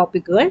ദിവസങ്ങളിലെ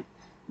ടോപ്പിക്കുകൾ.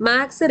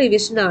 മാത്സ്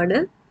റിവിഷൻ ആണ്,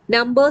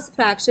 നമ്പേഴ്സ്,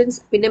 ഫ്രാക്ഷൻസ്,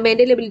 പിന്നെ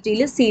mental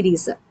എബിലിറ്റിയിൽ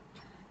series.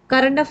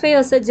 Current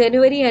affairs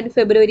January and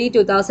ഫെബ്രുവരി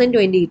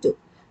 2022.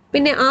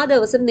 പിന്നെ ആ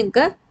ദിവസം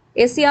നിങ്ങൾക്ക്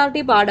SCRT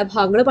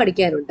പാഠഭാഗങ്ങൾ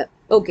പഠിക്കാനുണ്ട്.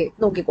 ഓക്കെ,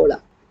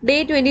 നോക്കിക്കോളാം. ഡേ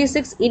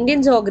 26 ഇന്ത്യൻ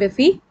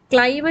ജോഗ്രഫി,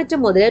 ക്ലൈമറ്റ്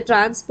മുതൽ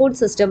ട്രാൻസ്പോർട്ട്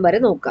സിസ്റ്റം വരെ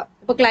നോക്കാം.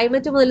 അപ്പൊ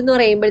ക്ലൈമറ്റ് മുതൽ എന്ന്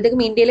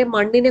പറയുമ്പോഴത്തേക്കും ഇന്ത്യയിലെ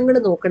മണ്ണിനങ്ങൾ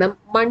നോക്കണം,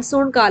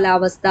 മൺസൂൺ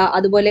കാലാവസ്ഥ,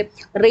 അതുപോലെ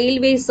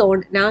railway zone,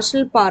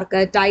 national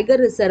park, tiger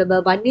reserve,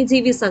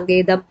 വന്യജീവി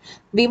സങ്കേതം,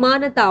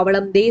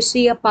 വിമാനത്താവളം,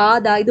 ദേശീയ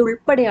പാത, ഇത്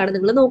ഉൾപ്പെടെയാണ്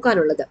നിങ്ങൾ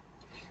നോക്കാനുള്ളത്.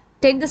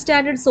 10th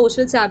standard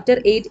social chapter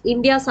 8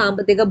 India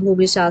സാമ്പത്തിക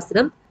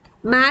ഭൂമിശാസ്ത്രം.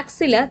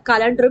 മാത്സില്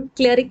കലണ്ടറും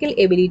ക്ലറിക്കൽ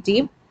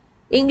എബിലിറ്റിയും.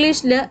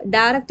 ഇംഗ്ലീഷില്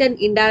direct and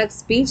indirect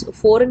speech,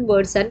 foreign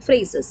words and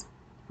phrases.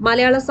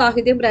 മലയാള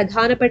സാഹിത്യം,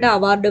 പ്രധാനപ്പെട്ട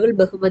അവാർഡുകൾ,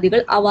 ബഹുമതികൾ,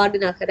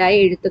 അവാർഡിന് അർഹരായ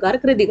എഴുത്തുകാർ,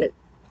 കൃതികൾ.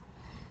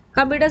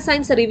 കമ്പ്യൂട്ടർ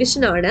സയൻസ്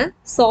റിവിഷൻ ആണ്,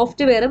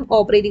 സോഫ്റ്റ്വെയറും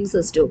ഓപ്പറേറ്റിംഗ്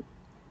സിസ്റ്റവും.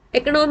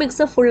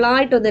 എക്കണോമിക്സ്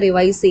ഫുള്ളായിട്ടൊന്ന്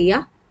റിവൈസ്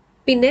ചെയ്യുക.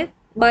 പിന്നെ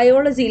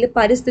ബയോളജിയിൽ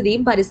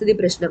പരിസ്ഥിതിയും പരിസ്ഥിതി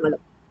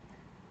പ്രശ്നങ്ങളും.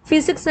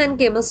 ഫിസിക്സ് ആൻഡ്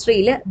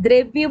കെമിസ്ട്രിയിൽ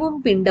ദ്രവ്യവും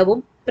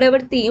പിണ്ഡവും,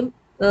 പ്രവൃത്തിയും,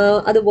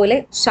 അതുപോലെ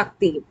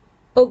ശക്തിയും.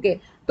 ഓക്കെ,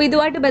 അപ്പൊ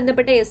ഇതുമായിട്ട്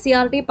ബന്ധപ്പെട്ട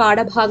SCRT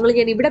പാഠഭാഗങ്ങൾ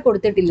ഞാൻ ഇവിടെ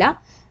കൊടുത്തിട്ടില്ല,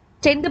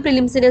 10th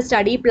പ്രിലിംസിന്റെ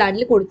സ്റ്റഡി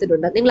പ്ലാനിൽ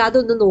കൊടുത്തിട്ടുണ്ട്. നിങ്ങൾ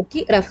അതൊന്ന് നോക്കി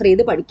റെഫർ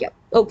ചെയ്ത് പഠിക്കാം.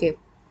 ഓക്കെ,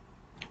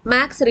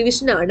 മാത്സ്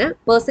റിവിഷൻ ആണ്,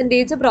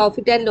 percentage,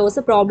 profit and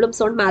loss, problems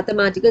on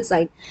mathematical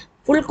sign.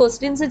 Full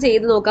questions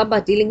ചെയ്ത് നോക്കാൻ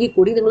പറ്റിയില്ലെങ്കിൽ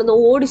കൂടി നിങ്ങളൊന്ന്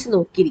ഓടിച്ച്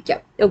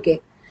നോക്കിയിരിക്കാം. ഓക്കെ,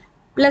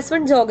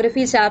 +1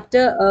 ജോഗ്രഫി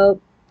ചാപ്റ്റർ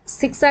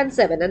 6 and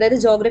 7, അതായത്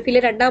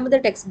ജോഗ്രഫിയിലെ രണ്ടാമത്തെ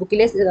ടെക്സ്റ്റ്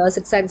ബുക്കിലെ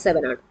 6 and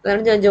 7 ആണ്.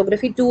 അതാണ് ഞാൻ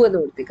ജോഗ്രഫി 2 എന്ന്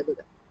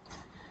കൊടുത്തിരിക്കുന്നത്.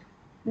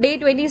 Day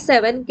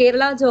 27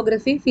 Kerala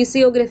geography,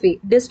 physiography,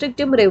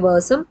 ഡിസ്ട്രിക്റ്റും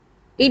റിവേഴ്സും.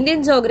 Indian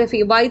geography,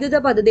 വൈദ്യുത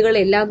പദ്ധതികൾ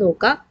എല്ലാം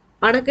നോക്കാം,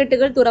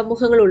 അണക്കെട്ടുകൾ,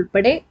 തുറമുഖങ്ങൾ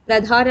ഉൾപ്പെടെ,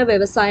 പ്രധാന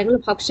വ്യവസായങ്ങൾ,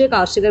 ഭക്ഷ്യ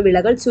കാർഷിക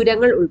വിളകൾ,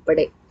 ചുരങ്ങൾ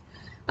ഉൾപ്പെടെ.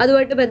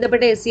 അതുമായിട്ട്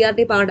ബന്ധപ്പെട്ട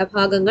SCRT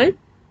പാഠഭാഗങ്ങൾ.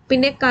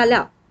 പിന്നെ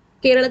കല,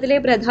 കേരളത്തിലെ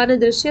പ്രധാന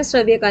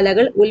ദൃശ്യശ്രവ്യ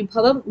കലകൾ,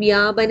 ഉത്ഭവം,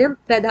 വ്യാപനം,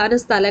 പ്രധാന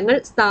സ്ഥലങ്ങൾ,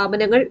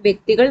 സ്ഥാപനങ്ങൾ,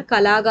 വ്യക്തികൾ,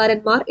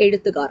 കലാകാരന്മാർ,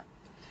 എഴുത്തുകാർ.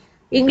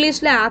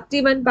 ഇംഗ്ലീഷിലെ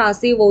active and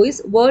passive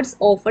voice, words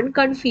often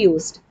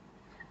confused.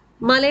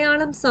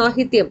 Malayalam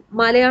സാഹിത്യം,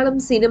 മലയാളം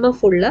സിനിമ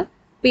ഫുള്ള്.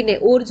 പിന്നെ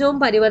ഊർജവും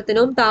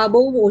പരിവർത്തനവും,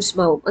 താപവും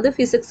ഊഷ്മാവും, അത്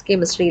physics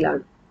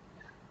കെമിസ്ട്രിയിലാണ്.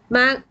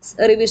 Maths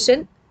revision,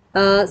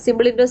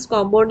 simple interest,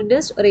 compound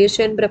interest,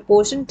 ratio and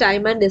proportion,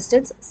 time and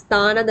distance,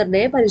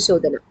 സ്ഥാനനിർണയ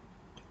പരിശോധന.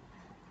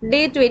 Day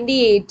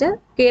 28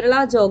 Kerala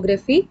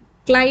geography,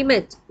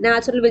 climate,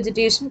 natural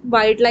vegetation,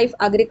 wild life,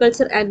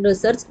 agriculture and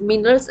research,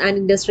 minerals and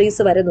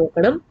industries വരെ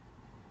നോക്കണം.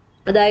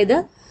 അതായത്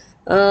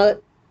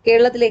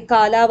കേരളത്തിലെ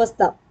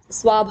കാലാവസ്ഥ,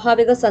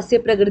 സ്വാഭാവിക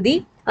സസ്യപ്രകൃതി,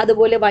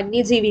 അതുപോലെ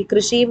വന്യജീവി,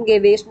 കൃഷിയും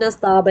ഗവേഷണ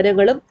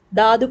സ്ഥാപനങ്ങളും,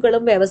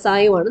 ധാതുക്കളും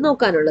വ്യവസായവുമാണ്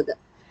നോക്കാനുള്ളത്.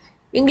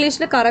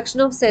 ഇംഗ്ലീഷിലെ correction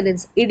of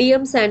sentence,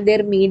 idioms and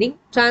their meaning,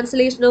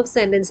 translation of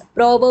sentence,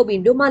 proverb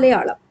into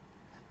Malayalam.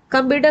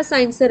 Computer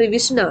science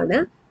revision ആണ്,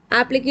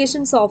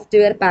 application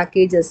software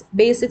packages,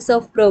 basics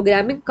of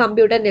programming,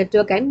 computer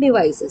network and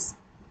devices.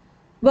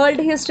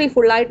 World history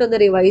ഫുള്ളായിട്ടൊന്ന്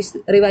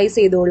revise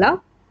ചെയ്തോളാം.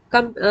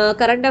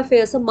 കറണ്ട്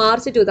അഫയേഴ്സ്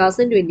മാർച്ച്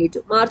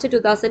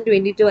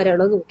 2022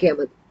 വരെയുള്ളത് നോക്കിയാൽ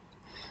മതി.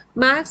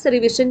 Maths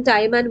revision,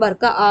 time and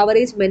work,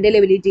 average mental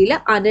എബിലിറ്റിയിലെ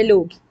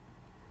analogy.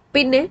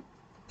 പിന്നെ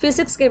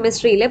physics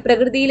കെമിസ്ട്രിയിലെ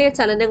പ്രകൃതിയിലെ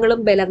ചലനങ്ങളും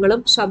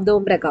ബലങ്ങളും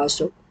ശബ്ദവും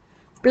പ്രകാശവും.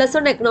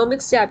 +1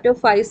 economics chapter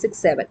 5, 6,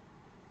 7.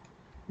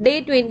 Day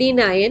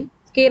 29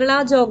 Kerala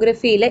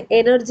ജോഗ്രഫിയിലെ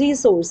energy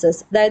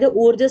sources, അതായത്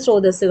ഊർജ്ജ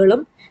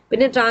സ്രോതസ്സുകളും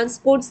പിന്നെ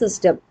ട്രാൻസ്പോർട്ട്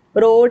സിസ്റ്റം,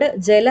 റോഡ്,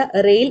 ജല,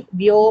 റെയിൽ,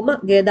 വ്യോമ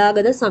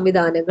ഗതാഗത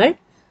സംവിധാനങ്ങൾ.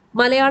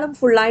 മലയാളം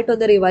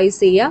ഫുള്ളായിട്ടൊന്ന് റിവൈസ്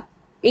ചെയ്യുക.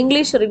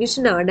 ഇംഗ്ലീഷ്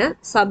റിവിഷൻ ആണ്.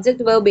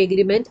 Subject verb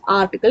agreement,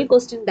 article,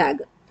 question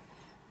tag.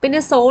 പിന്നെ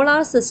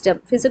സോളാർ സിസ്റ്റം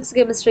ഫിസിക്സ്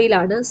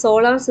കെമിസ്ട്രിയിലാണ്.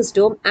 സോളാർ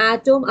സിസ്റ്റവും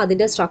ആറ്റവും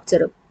അതിന്റെ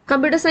സ്ട്രക്ചറും.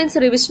 കമ്പ്യൂട്ടർ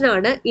സയൻസ് റിവിഷൻ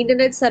ആണ്.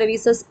 Internet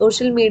services,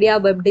 social media,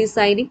 web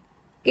designing.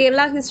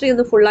 Kerala history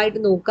ഒന്ന്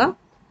ഫുള്ളായിട്ട് നോക്കാം.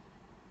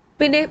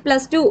 പിന്നെ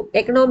 +2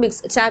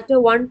 എക്കണോമിക്സ് ചാപ്റ്റർ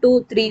 1, 2,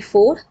 3,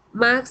 4.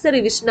 മാത്സ്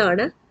റിവിഷൻ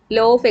ആണ്.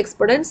 Law of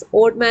എക്സ്പൊണൻസ്,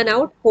 odd man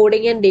out,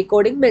 coding and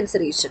decoding,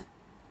 mensuration.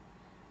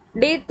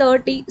 Day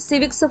 30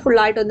 civics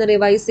ഫുള്ളായിട്ട് ഒന്ന്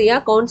റിവൈസ്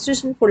ചെയ്യുക.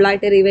 കോൺസ്റ്റിറ്റ്യൂഷൻ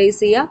ഫുള്ളായിട്ട് റിവൈസ്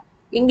ചെയ്യുക.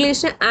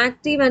 English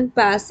active and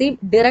passive,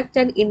 direct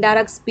and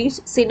indirect speech,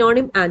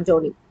 synonym,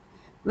 antonym.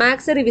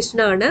 Maths revision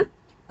ആണ്.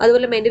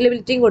 അതുപോലെ മെന്റൽ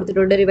എബിലിറ്റിയും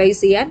കൊടുത്തിട്ടുണ്ട്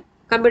revise ചെയ്യാൻ.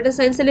 കമ്പ്യൂട്ടർ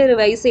സയൻസിൽ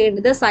റിവൈസ്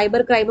ചെയ്യേണ്ടത്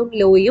cyber ക്രൈമും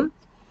ലോയും.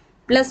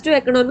 +2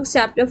 economics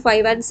chapter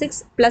 5 and 6.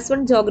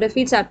 +1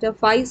 geography chapter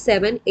 5,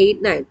 7, 8,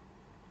 9.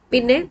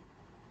 പിന്നെ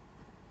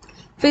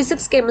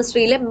physics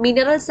കെമിസ്ട്രിയിലെ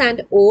minerals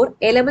and or,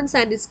 elements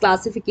and it's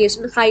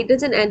classification,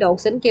 hydrogen and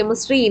oxygen,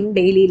 chemistry in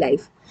daily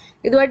life.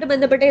 ഇതുമായിട്ട്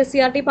ബന്ധപ്പെട്ട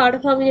SCRT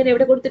പാഠഭാഗം ഞാൻ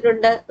എവിടെ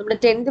കൊടുത്തിട്ടുണ്ട്? നമ്മുടെ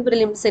 10th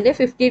പ്രിലിംസിന്റെ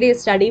 50 ഡേ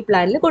സ്റ്റഡി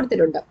പ്ലാനിൽ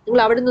കൊടുത്തിട്ടുണ്ട്.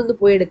 നിങ്ങൾ അവിടെ നിന്ന്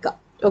പോയി എടുക്കാം.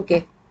 ഓക്കെ,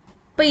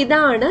 അപ്പൊ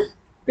ഇതാണ്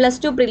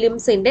 +2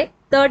 പ്രിലിംസിന്റെ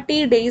 30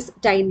 days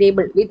time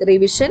table with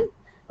revision.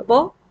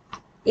 അപ്പോൾ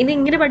ഇനി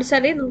ഇങ്ങനെ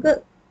പഠിച്ചാലേ നമുക്ക്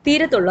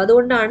തീരത്തുള്ളൂ.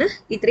 അതുകൊണ്ടാണ്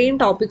ഇത്രയും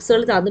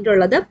ടോപ്പിക്സുകൾ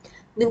തന്നിട്ടുള്ളത്.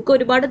 നിങ്ങൾക്ക്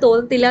ഒരുപാട്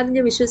തോന്നത്തില്ല എന്ന്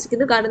ഞാൻ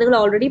വിശ്വസിക്കുന്നു, കാരണം നിങ്ങൾ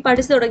ഓൾറെഡി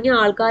പഠിച്ചു തുടങ്ങിയ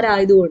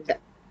ആൾക്കാരായതുകൊണ്ട്.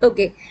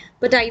 ഓക്കെ,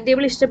 അപ്പോൾ ടൈം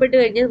ടേബിൾ ഇഷ്ടപ്പെട്ട്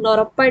കഴിഞ്ഞാൽ നിങ്ങൾ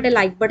ഉറപ്പായിട്ട്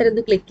ലൈക്ക് ബട്ടൺ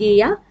ഒന്ന് ക്ലിക്ക്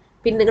ചെയ്യുക.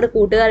 പിന്നെ നിങ്ങളുടെ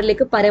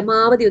കൂട്ടുകാരിലേക്ക്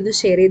പരമാവധി ഒന്ന്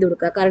ഷെയർ ചെയ്ത്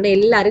കൊടുക്കുക, കാരണം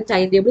എല്ലാവരും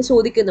ടൈം ടേബിൾ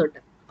ചോദിക്കുന്നുണ്ട്.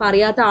 അപ്പം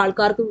അറിയാത്ത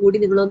ആൾക്കാർക്കും കൂടി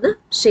നിങ്ങളൊന്ന്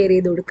ഷെയർ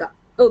ചെയ്ത് കൊടുക്കുക.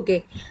 ഓക്കെ,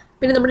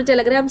 പിന്നെ നമ്മുടെ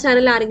ടെലഗ്രാം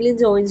ചാനൽ ആരെങ്കിലും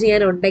ജോയിൻ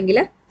ചെയ്യാനുണ്ടെങ്കിൽ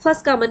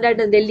ഫസ്റ്റ് കമന്റ്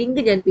ആയിട്ട് എൻ്റെ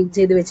ലിങ്ക് ഞാൻ പിൻ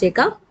ചെയ്ത്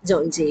വെച്ചേക്കാം,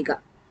 ജോയിൻ ചെയ്യുക.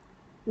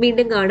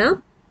 വീണ്ടും കാണാം.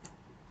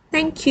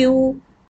 Thank you.